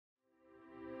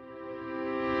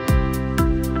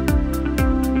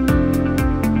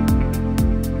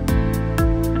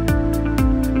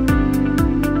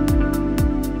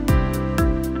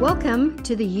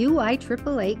to the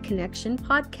UIAAA Connection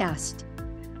podcast.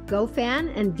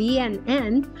 GoFan and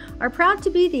VNN are proud to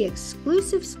be the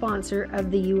exclusive sponsor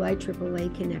of the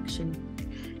UIAAA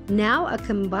Connection. Now a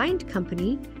combined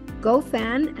company,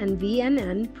 GoFan and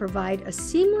VNN provide a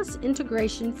seamless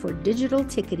integration for digital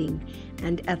ticketing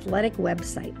and athletic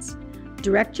websites.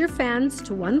 Direct your fans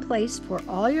to one place for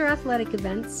all your athletic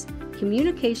events,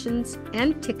 communications,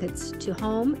 and tickets to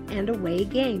home and away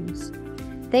games.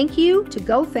 Thank you to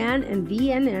GoFan and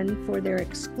VNN for their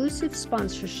exclusive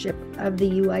sponsorship of the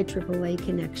UIAAA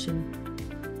Connection.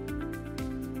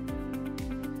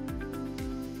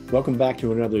 Welcome back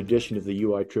to another edition of the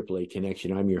UIAAA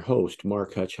Connection. I'm your host,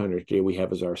 Mark Hutch Hunter. Today we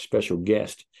have as our special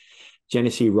guest,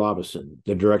 Jennasee Robison,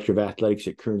 the Director of Athletics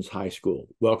at Kearns High School.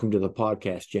 Welcome to the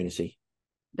podcast, Jennasee.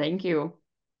 Thank you.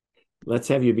 Let's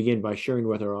have you begin by sharing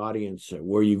with our audience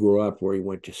where you grew up, where you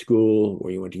went to school,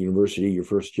 where you went to university, your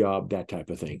first job, that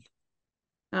type of thing.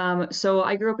 So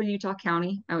I grew up in Utah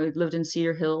County. I lived in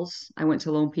Cedar Hills. I went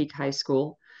to Lone Peak High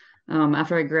School.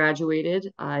 After I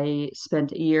graduated, I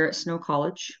spent a year at Snow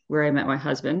College, where I met my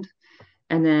husband,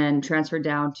 and then transferred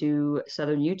down to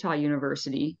Southern Utah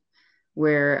University,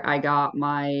 where I got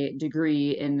my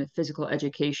degree in physical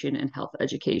education and health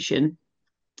education.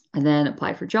 And then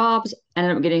applied for jobs,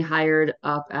 ended up getting hired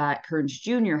up at Kearns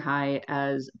Junior High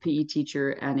as a PE teacher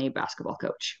and a basketball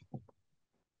coach.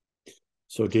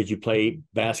 So did you play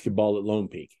basketball at Lone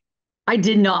Peak? I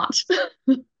did not.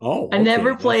 Oh, okay. I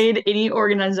never played any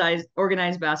organized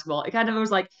basketball. It kind of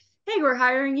was like, hey, we're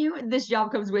hiring you, and this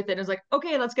job comes with it. I was like,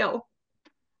 okay, let's go.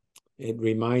 It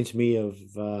reminds me of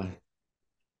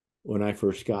when I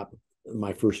first got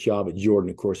my first job at Jordan.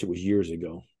 Of course, it was years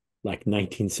ago, like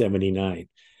 1979.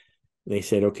 They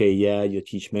said, okay, yeah, you'll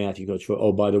teach math, you coach.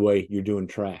 Oh, by the way, you're doing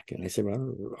track. And I said,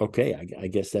 well, okay, I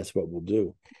guess that's what we'll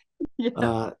do.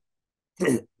 Yeah.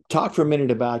 Talk for a minute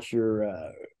about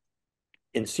your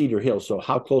in Cedar Hills. So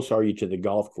how close are you to the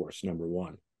golf course, number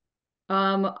one?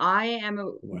 I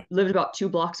lived about 2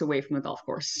 blocks away from the golf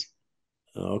course.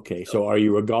 Okay, so are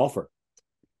you a golfer?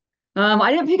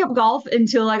 I didn't pick up golf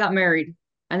until I got married.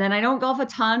 And then I don't golf a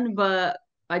ton, but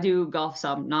I do golf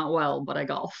some. Not well, but I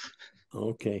golf.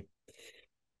 Okay.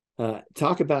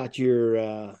 Talk about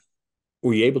your,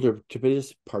 were you able to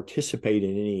participate in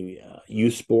any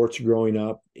youth sports growing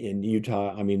up in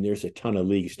Utah? I mean, there's a ton of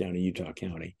leagues down in Utah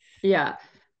County. Yeah.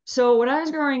 So when I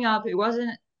was growing up,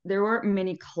 there weren't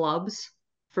many clubs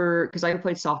because I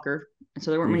played soccer. And so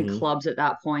there weren't many clubs at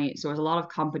that point. So it was a lot of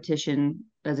competition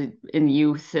in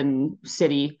youth and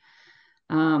city.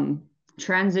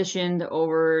 Transitioned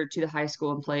over to the high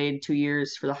school and played 2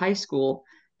 years for the high school.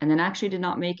 And then actually did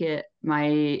not make it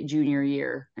my junior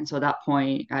year. And so at that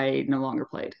point, I no longer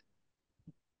played.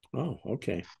 Oh,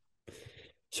 okay.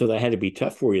 So that had to be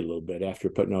tough for you a little bit after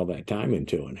putting all that time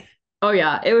into it. Oh,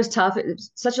 yeah, it was tough. It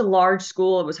was such a large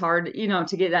school. It was hard,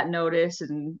 to get that notice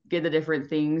and get the different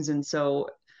things. And so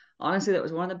honestly, that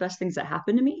was one of the best things that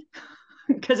happened to me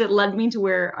because it led me to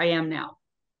where I am now.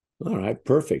 All right,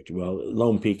 perfect. Well,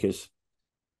 Lone Peak is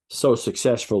so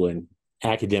successful in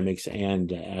academics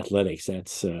and athletics.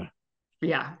 That's that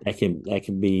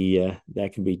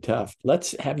can be tough.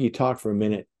 Let's have you talk for a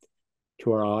minute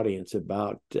to our audience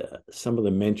about some of the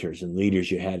mentors and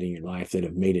leaders you had in your life that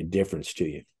have made a difference to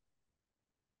you.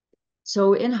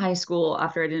 So in high school,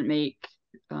 after I didn't make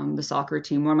the soccer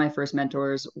team, one of my first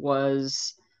mentors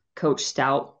was Coach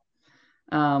Stout.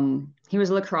 He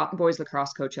was a boys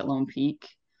lacrosse coach at Lone Peak.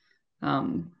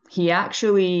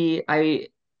 I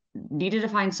needed to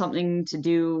find something to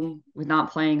do with not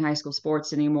playing high school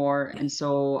sports anymore. And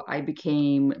so I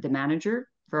became the manager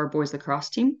for our boys lacrosse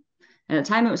team. And at the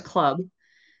time it was club.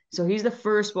 So he's the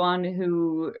first one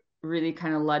who really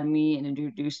kind of led me and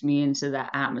introduced me into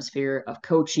that atmosphere of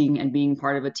coaching and being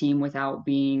part of a team without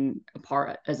being a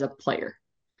part as a player.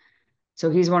 So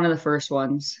he's one of the first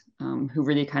ones who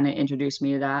really kind of introduced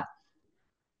me to that.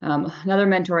 Another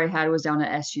mentor I had was down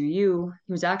at SUU.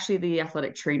 He was actually the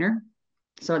athletic trainer.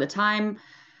 So at the time,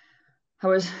 I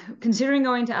was considering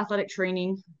going to athletic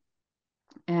training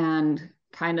and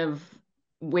kind of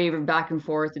wavered back and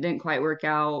forth. It didn't quite work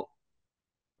out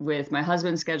with my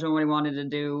husband's schedule and what he wanted to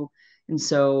do. And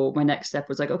so my next step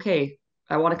was like, okay,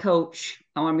 I want to coach.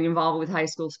 I want to be involved with high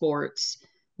school sports.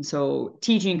 And so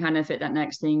teaching kind of fit that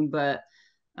next thing. But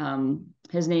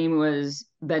his name was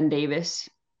Ben Davis.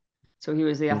 So he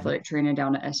was the athletic trainer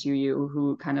down at SUU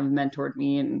who kind of mentored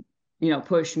me and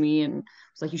pushed me and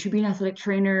was like, you should be an athletic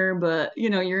trainer, but you're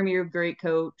going to be a great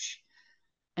coach.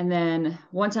 And then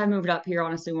once I moved up here,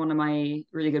 honestly, one of my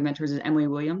really good mentors is Emily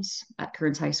Williams at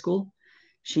Kearns High School.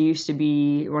 She used to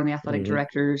be one of the athletic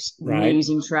directors,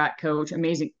 amazing track coach,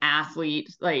 amazing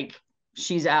athlete. Like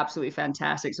she's absolutely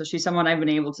fantastic. So she's someone I've been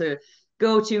able to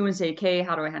go to and say, okay,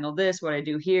 how do I handle this? What I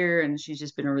do here? And she's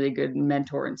just been a really good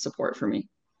mentor and support for me.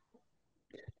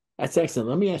 That's excellent.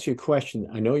 Let me ask you a question.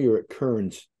 I know you're at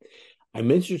Kearns.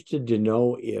 I'm interested to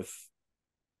know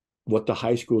what the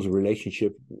high school's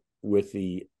relationship with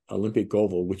the Olympic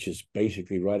Oval, which is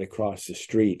basically right across the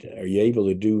street. Are you able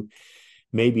to do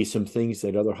maybe some things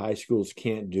that other high schools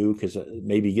can't do, because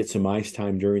maybe get some ice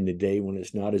time during the day when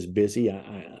it's not as busy?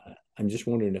 I'm just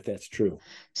wondering if that's true.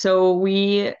 So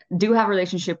we do have a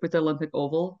relationship with the Olympic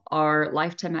Oval. Our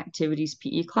lifetime activities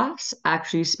PE class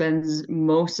actually spends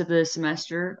most of the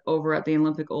semester over at the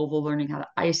Olympic Oval learning how to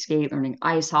ice skate, learning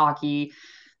ice hockey,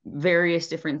 various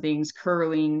different things,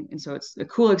 curling. And so it's a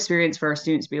cool experience for our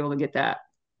students to be able to get that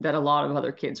a lot of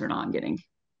other kids are not getting.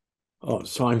 Oh,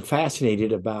 so I'm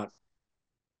fascinated about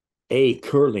A,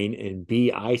 curling, and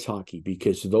B, ice hockey,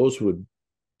 because those would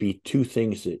be two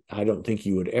things that I don't think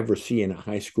you would ever see in a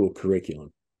high school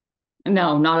curriculum.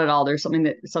 No, not at all. There's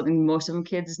something most of them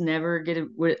kids never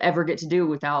would ever get to do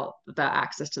without that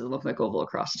access to the Olympic Oval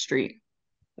across the street.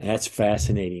 That's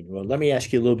fascinating. Well, let me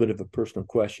ask you a little bit of a personal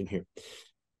question here.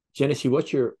 Jennasee,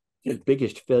 what's your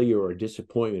biggest failure or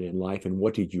disappointment in life, and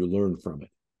what did you learn from it?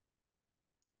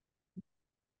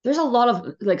 There's a lot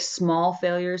of like small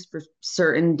failures for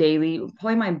certain daily.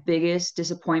 Probably my biggest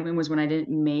disappointment was when I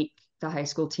didn't make the high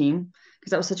school team, because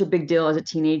that was such a big deal as a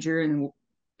teenager, and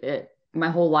my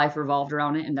whole life revolved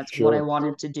around it, and that's what I Sure.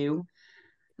 wanted to do.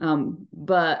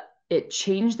 But it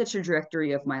changed the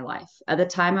trajectory of my life. At the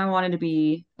time, I wanted to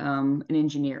be an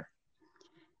engineer.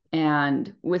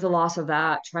 And with the loss of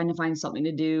that, trying to find something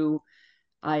to do,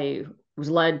 I was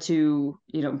led to,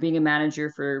 being a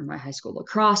manager for my high school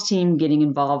lacrosse team, getting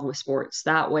involved with sports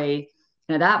that way.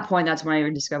 And at that point, that's when I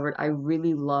discovered I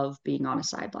really love being on a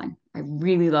sideline. I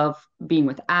really love being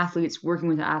with athletes, working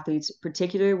with athletes,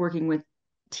 particularly working with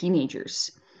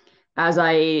teenagers. As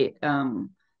I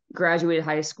graduated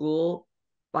high school,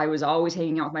 I was always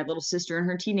hanging out with my little sister and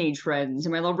her teenage friends,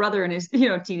 and my little brother and his,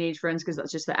 teenage friends, because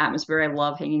that's just the atmosphere I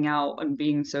love, hanging out and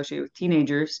being associated with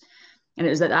teenagers. And it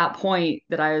was at that point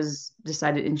that I was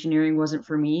decided engineering wasn't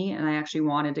for me, and I actually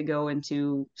wanted to go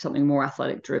into something more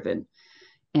athletic driven.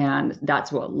 And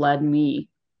that's what led me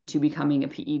to becoming a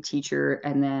PE teacher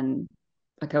and then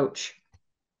a coach.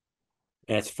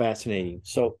 That's fascinating.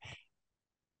 So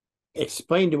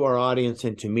explain to our audience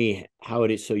and to me how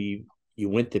it is. So you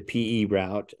went the PE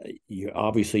route.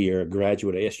 You're a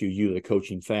graduate of SUU, the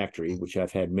coaching factory, which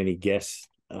I've had many guests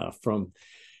from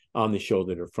on the show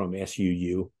that are from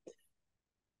SUU.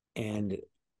 And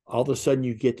all of a sudden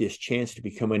you get this chance to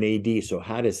become an AD. So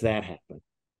how does that happen?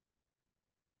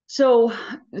 So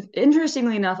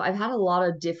interestingly enough, I've had a lot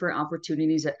of different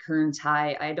opportunities at Kearns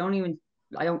High. I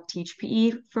don't teach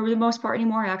PE for the most part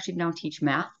anymore. I actually now teach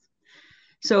math.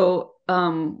 So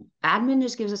admin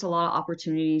just gives us a lot of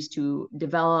opportunities to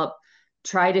develop,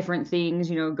 try different things,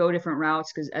 go different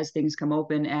routes because as things come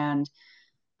open. And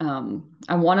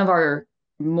I'm one of our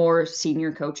more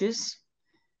senior coaches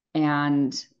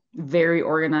and very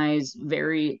organized,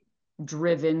 very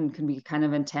driven, can be kind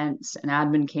of intense. And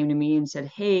admin came to me and said,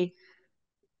 hey,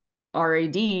 our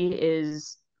AD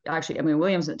is actually Emily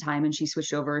Williams at the time, and she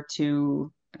switched over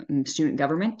to student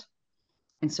government.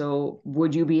 And so,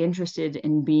 would you be interested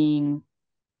in being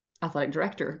athletic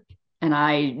director? And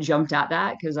I jumped at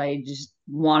that because I just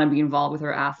want to be involved with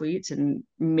our athletes and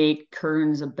make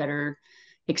Kearns a better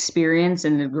experience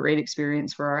and a great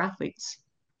experience for our athletes.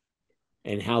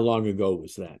 And how long ago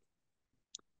was that?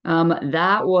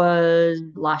 That was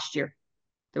last year.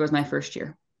 That was my first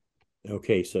year.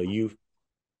 Okay, so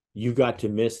you got to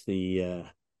miss the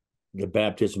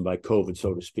baptism by COVID,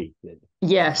 so to speak. That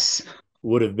Yes.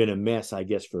 would have been a mess, I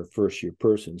guess, for a first year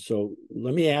person. So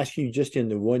let me ask you, just in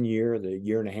the 1 year, the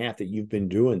year and a half that you've been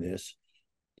doing this,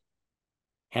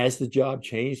 has the job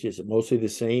changed? Is it mostly the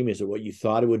same? Is it what you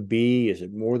thought it would be? Is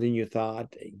it more than you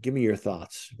thought? Give me your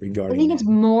thoughts I regarding think it's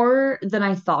that. more than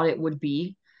I thought it would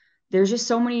be. There's just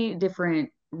so many different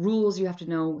rules you have to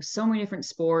know, so many different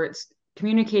sports,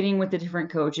 communicating with the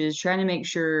different coaches, trying to make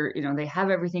sure, they have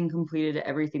everything completed,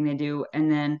 everything they do.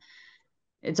 And then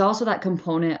it's also that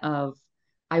component of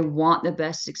I want the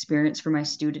best experience for my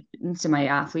students and my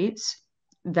athletes,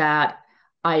 that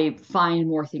I find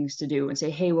more things to do and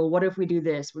say, hey, well, what if we do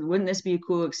this? Wouldn't this be a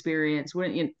cool experience?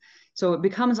 Wouldn't you? So it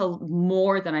becomes a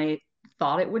more than I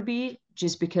thought it would be,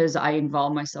 just because I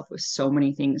involve myself with so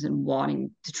many things and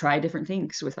wanting to try different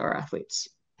things with our athletes.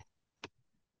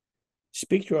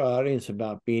 Speak to our audience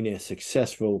about being a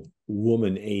successful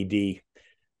woman AD.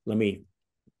 Let me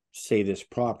say this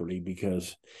properly,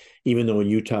 because even though in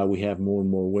Utah we have more and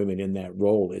more women in that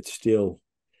role, it's still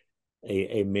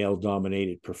a male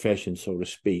dominated profession, so to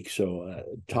speak. So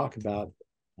talk about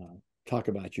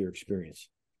your experience.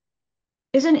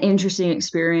 It's an interesting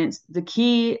experience. The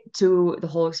key to the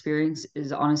whole experience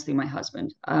is honestly my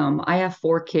husband. I have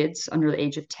 4 kids under the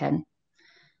age of 10.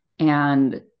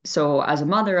 And so as a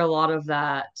mother, a lot of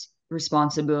that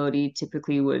responsibility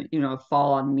typically would,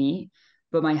 fall on me.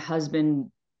 But my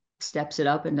husband steps it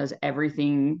up and does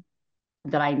everything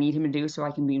that I need him to do so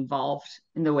I can be involved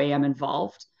in the way I'm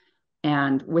involved.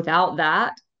 And without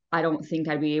that, I don't think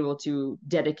I'd be able to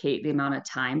dedicate the amount of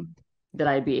time that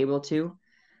I'd be able to.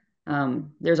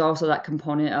 There's also that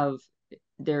component of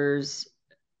there's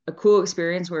a cool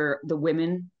experience where the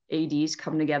women ADs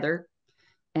come together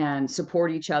and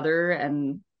support each other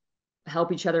and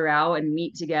help each other out and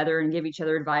meet together and give each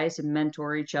other advice and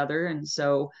mentor each other. And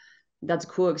so that's a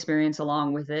cool experience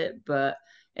along with it. But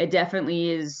it definitely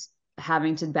is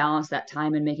having to balance that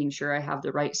time and making sure I have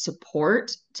the right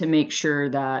support to make sure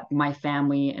that my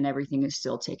family and everything is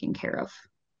still taken care of.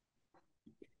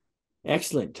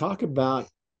 Excellent. Talk about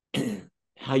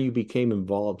how you became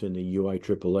involved in the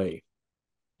UIAAA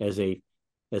as a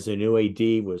new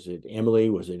AD. Was it Emily?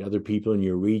 Was it other people in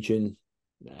your region?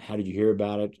 How did you hear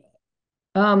about it?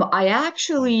 I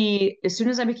actually, as soon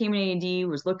as I became an AD,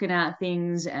 was looking at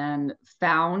things and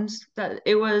found that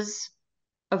it was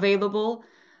available.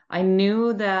 I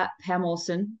knew that Pam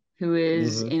Olson, who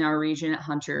is Mm-hmm. in our region at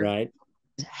Hunter, Right.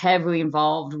 is heavily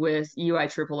involved with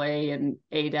UIAAA and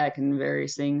ADEC and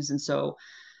various things. And so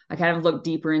I kind of looked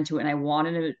deeper into it and I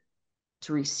wanted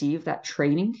to receive that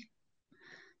training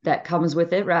that comes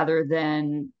with it rather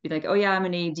than be like, oh yeah, I'm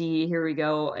an AD, here we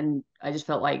go. And I just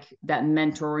felt like that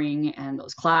mentoring and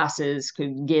those classes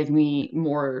could give me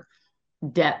more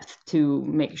depth to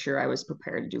make sure I was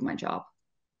prepared to do my job.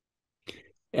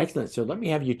 Excellent. So let me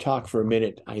have you talk for a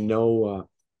minute. I know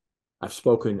I've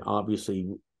spoken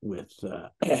obviously with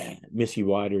Missy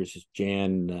Widers,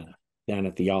 Jan down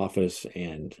at the office,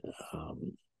 and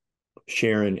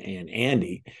Sharon and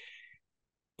Andy.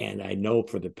 And I know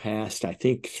for the past, I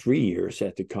think, 3 years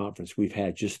at the conference, we've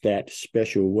had just that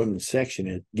special women's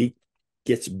section. It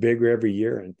gets bigger every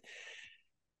year.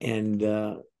 And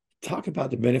talk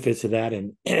about the benefits of that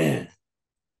and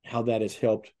how that has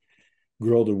helped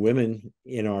grow the women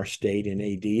in our state in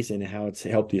ADs and how it's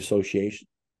helped the association.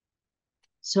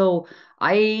 So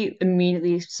I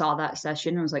immediately saw that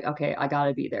session and was like, okay, I got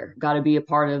to be there, got to be a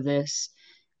part of this.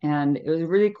 And it was a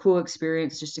really cool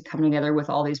experience just to come together with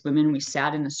all these women. We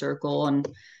sat in a circle and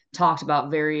talked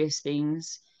about various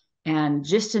things. And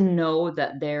just to know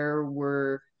that there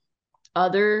were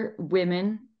other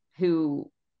women who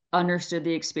understood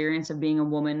the experience of being a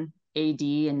woman AD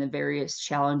and the various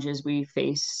challenges we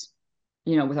face,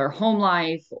 with our home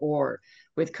life or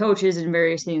with coaches and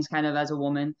various things kind of as a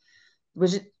woman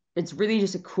was it's really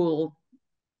just a cool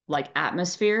like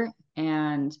atmosphere.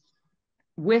 And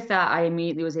with that, I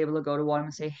immediately was able to go to one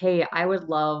and say, hey, I would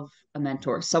love a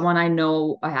mentor, someone I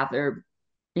know I have their,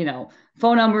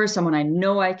 phone number, someone I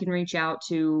know I can reach out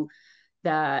to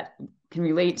that can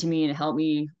relate to me and help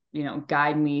me,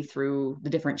 guide me through the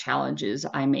different challenges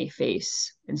I may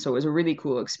face. And so it was a really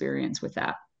cool experience with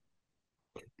that.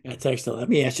 That's excellent. Let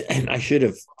me ask you, and I should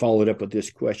have followed up with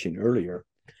this question earlier.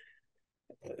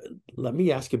 Let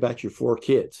me ask about your 4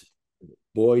 kids: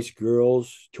 boys,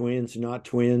 girls, twins, not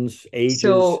twins, ages.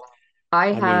 So I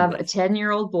I mean, have a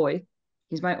 10-year-old boy.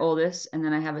 He's my oldest. And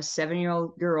then I have a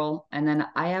 7-year-old girl. And then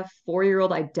I have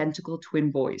 4-year-old identical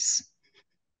twin boys.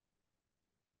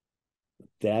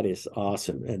 that is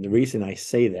awesome. And the reason I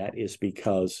say that is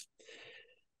because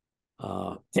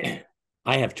I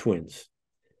have twins.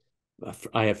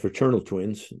 I have fraternal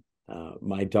twins.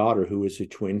 My daughter, who is a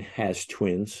twin, has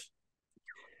twins.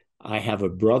 I have a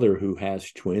brother who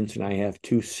has twins, and I have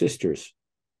 2 sisters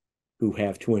who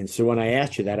have twins. So when I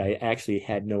asked you that, I actually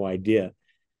had no idea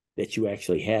that you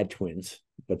actually had twins.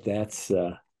 But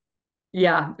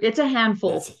Yeah, it's a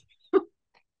handful. that's.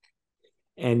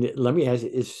 And let me ask: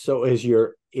 is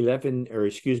your 11, or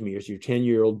excuse me, is your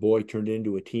 10-year-old boy turned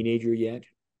into a teenager yet,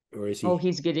 or is Oh, he?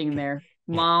 he's getting there.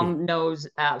 Mom knows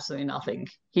absolutely nothing.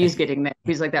 He's getting there.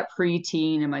 He's like that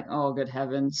preteen. I'm like, oh, good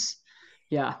heavens.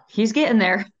 Yeah, he's getting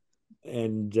there.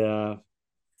 And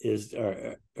is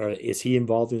he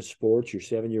involved in sports? Your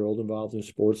 7-year-old involved in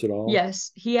sports at all?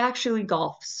 Yes, he actually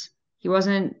golfs. He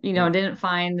wasn't, Oh, didn't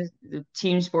find the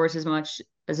team sports as much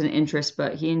as an interest,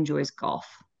 but he enjoys golf.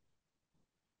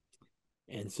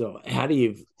 and so how do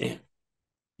you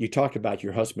talked about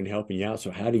your husband helping you out?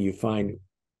 So how do you find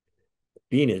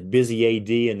being a busy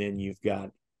AD, and then you've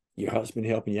got your husband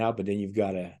helping you out, but then you've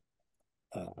got a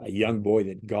young boy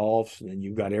that golfs, and then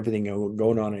you've got everything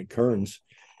going on at Kearns.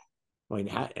 I mean,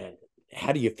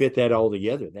 how do you fit that all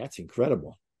together? That's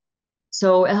incredible.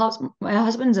 So it helps. My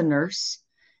husband's a nurse.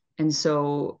 And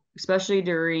so, especially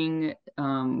during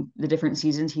the different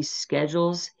seasons, he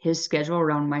schedules his schedule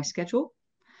around my schedule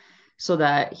so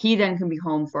that he then can be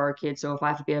home for our kids. So if I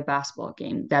have to be at a basketball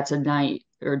game, that's a night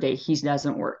or a day he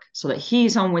doesn't work, so that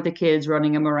he's home with the kids,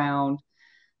 running them around.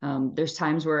 There's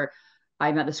times where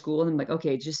I'm at the school and I'm like,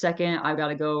 okay, just a second, I've got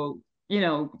to go,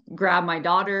 grab my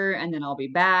daughter, and then I'll be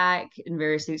back and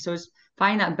various things. So it's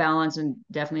finding that balance, and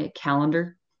definitely a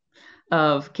calendar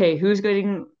of, okay, who's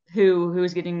getting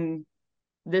who's getting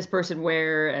this person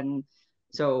where. And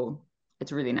so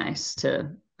it's really nice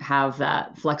to have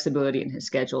that flexibility in his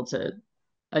schedule to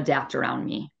adapt around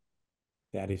me.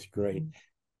 That is great.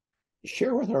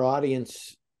 Share with our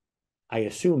audience. I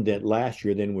assume that last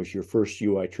year then was your first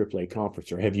UIAAA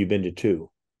conference, or have you been to two?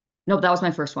 Nope, that was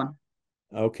my first one.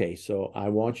 Okay, so I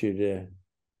want you to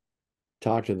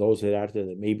talk to those that out there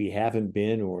that maybe haven't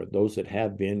been, or those that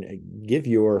have been. Give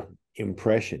your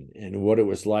impression and what it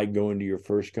was like going to your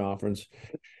first conference.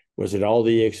 Was it all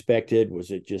that you expected?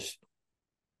 Was it just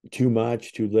too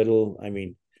much, too little? I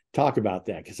mean, talk about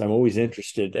that, because I'm always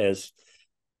interested as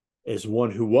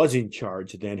one who was in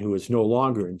charge then, who is no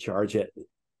longer in charge, at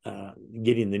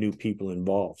getting the new people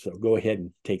involved. So go ahead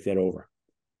and take that over.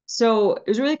 So it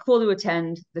was really cool to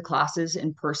attend the classes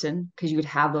in person, because you could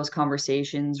have those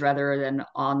conversations rather than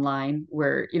online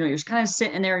where, you're just kind of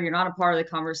sitting there, you're not a part of the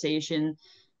conversation.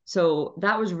 So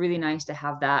that was really nice to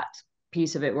have that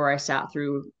piece of it where I sat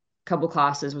through a couple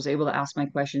classes, was able to ask my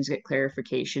questions, get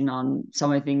clarification on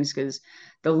some of the things, because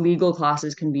the legal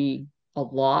classes can be a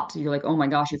lot. You're like, oh my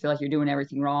gosh, you feel like you're doing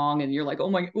everything wrong. And you're like, oh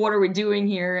my, what are we doing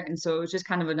here? And so it was just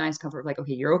kind of a nice comfort, like,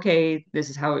 okay, you're okay. This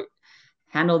is how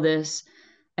handle this.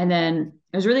 And then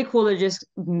it was really cool to just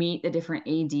meet the different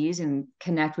ADs and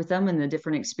connect with them, and the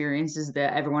different experiences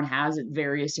that everyone has at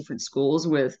various different schools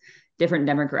with different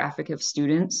demographic of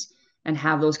students, and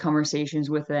have those conversations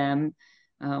with them.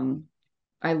 Um,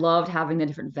 I loved having the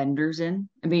different vendors in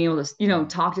and being able to,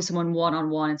 talk to someone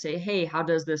one-on-one and say, hey, how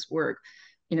does this work?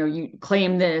 You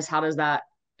claim this, how does that,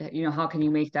 how can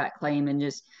you make that claim? And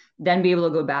just then be able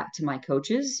to go back to my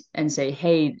coaches and say,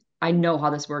 hey, I know how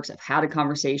this works. I've had a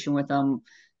conversation with them.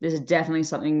 This is definitely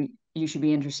something you should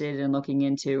be interested in looking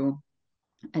into.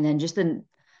 And then just the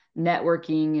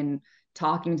networking and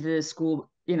talking to the school,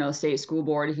 state school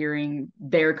board, hearing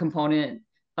their component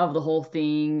of the whole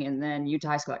thing, and then Utah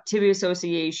High School Activity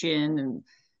Association and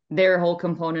their whole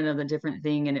component of the different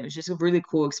thing. And it was just a really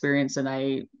cool experience,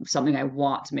 and something I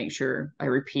want to make sure I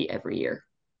repeat every year.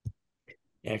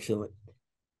 Excellent.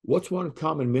 What's one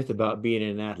common myth about being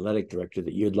an athletic director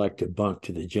that you'd like to debunk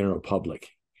to the general public?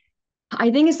 I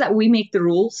think it's that we make the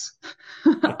rules.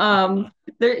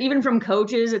 There, even from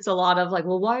coaches, it's a lot of like,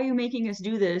 well, why are you making us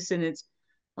do this? And it's,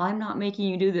 I'm not making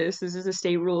you do this. This is the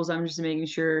state rules. I'm just making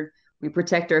sure we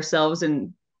protect ourselves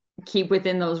and keep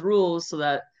within those rules, so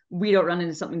that we don't run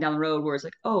into something down the road where it's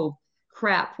like, oh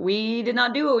crap, we did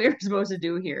not do what we were supposed to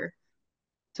do here.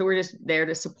 So we're just there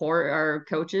to support our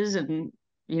coaches and,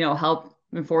 help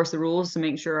enforce the rules to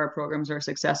make sure our programs are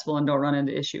successful and don't run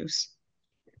into issues.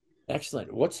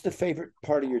 Excellent. What's the favorite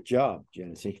part of your job,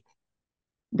 Jennasee?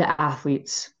 The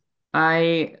athletes.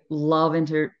 I love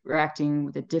interacting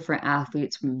with the different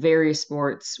athletes from various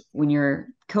sports. When you're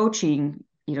coaching,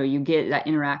 you get that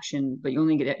interaction, but you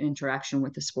only get that interaction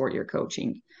with the sport you're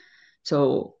coaching.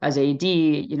 So as AD,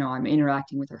 I'm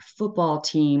interacting with our football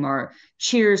team, our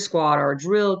cheer squad, our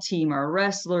drill team, our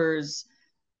wrestlers,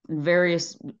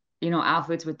 various,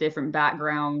 athletes with different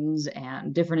backgrounds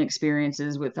and different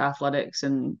experiences with athletics.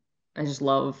 And I just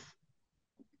love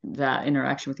that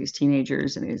interaction with these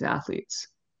teenagers and these athletes.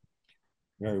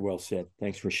 Very well said.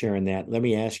 Thanks for sharing that. Let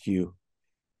me ask you,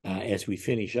 as we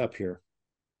finish up here,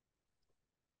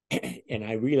 and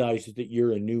I realize that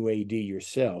you're a new AD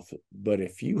yourself, but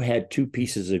if you had two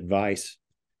pieces of advice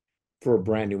for a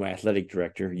brand new athletic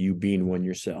director, you being one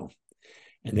yourself,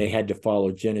 and they had to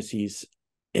follow Jennasee's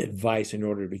advice in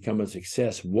order to become a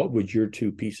success, what would your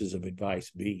two pieces of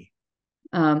advice be?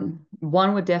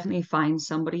 One would definitely find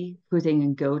somebody who they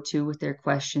can go to with their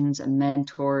questions, a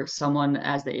mentor, someone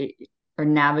as they are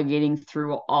navigating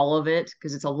through all of it,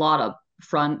 because it's a lot up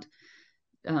front.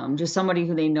 Just somebody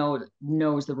who they know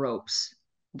knows the ropes.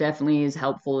 Definitely is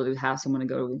helpful to have someone to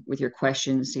go with your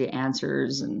questions to get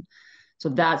answers. And so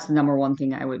that's the number one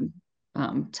thing I would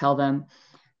tell them.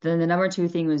 Then the number two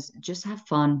thing was just have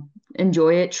fun,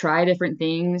 enjoy it, try different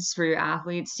things for your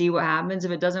athletes, see what happens. If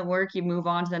it doesn't work, you move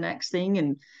on to the next thing,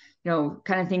 and,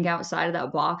 kind of think outside of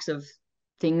that box of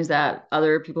things that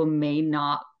other people may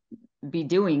not be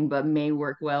doing, but may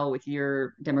work well with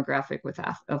your demographic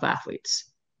of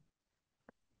athletes.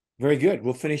 Very good.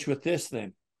 We'll finish with this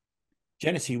then.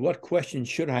 Jennasee, what question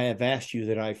should I have asked you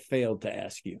that I failed to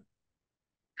ask you?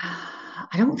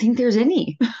 I don't think there's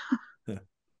any.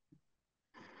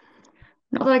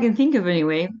 Not that I can think of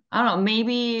anyway. I don't know.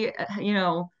 Maybe,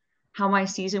 how my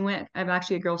season went. I'm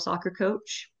actually a girls soccer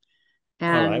coach. All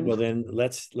right. And Well, then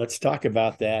let's talk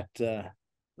about that.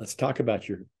 Let's talk about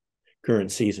your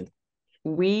current season.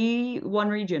 we won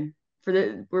region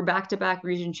we're back-to-back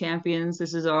region champions.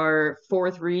 This is our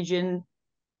fourth region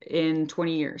in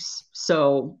 20 years.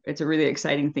 So it's a really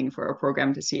exciting thing for our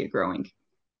program to see it growing.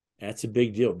 That's a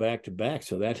big deal, back to back.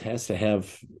 So that has to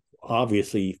have,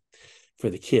 obviously,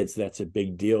 for the kids, that's a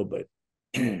big deal. But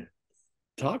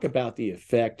talk about the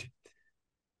effect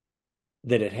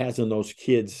that it has on those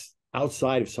kids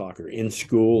outside of soccer, in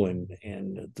school,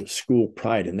 and the school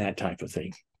pride and that type of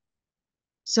thing.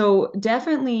 So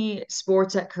definitely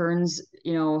sports at Kearns,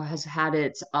 has had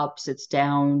its ups, its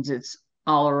downs, its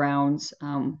all around.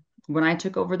 When I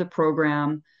took over the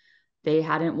program, they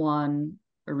hadn't won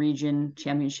a region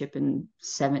championship in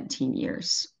 17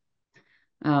 years.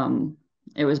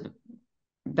 It was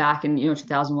back in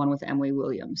 2001 with Emily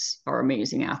Williams, our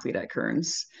amazing athlete at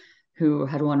Kearns, who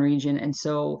had won region. And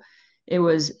so it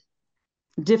was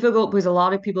difficult because a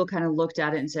lot of people kind of looked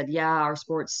at it and said, yeah, our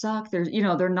sports suck.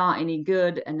 They're not any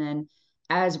good. And then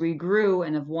as we grew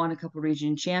and have won a couple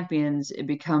region champions, it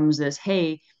becomes this,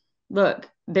 hey, look,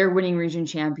 they're winning region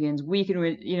champions. We can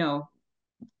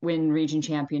win region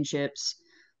championships.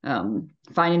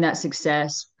 Finding that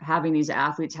success, having these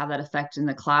athletes have that effect in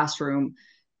the classroom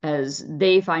as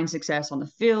they find success on the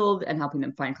field and helping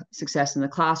them find success in the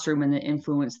classroom, and the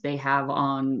influence they have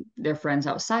on their friends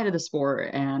outside of the sport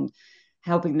and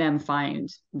helping them find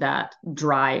that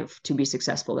drive to be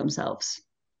successful themselves.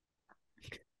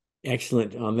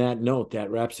 Excellent. On that note,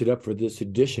 that wraps it up for this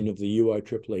edition of the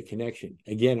UIAAA Connection.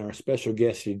 Again, our special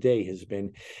guest today has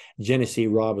been Jennasee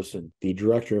Robison, the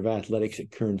Director of Athletics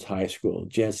at Kearns High School.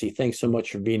 Jennasee, thanks so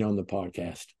much for being on the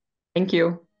podcast. Thank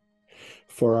you.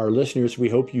 For our listeners, we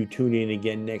hope you tune in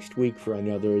again next week for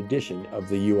another edition of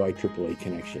the UIAAA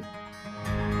Connection.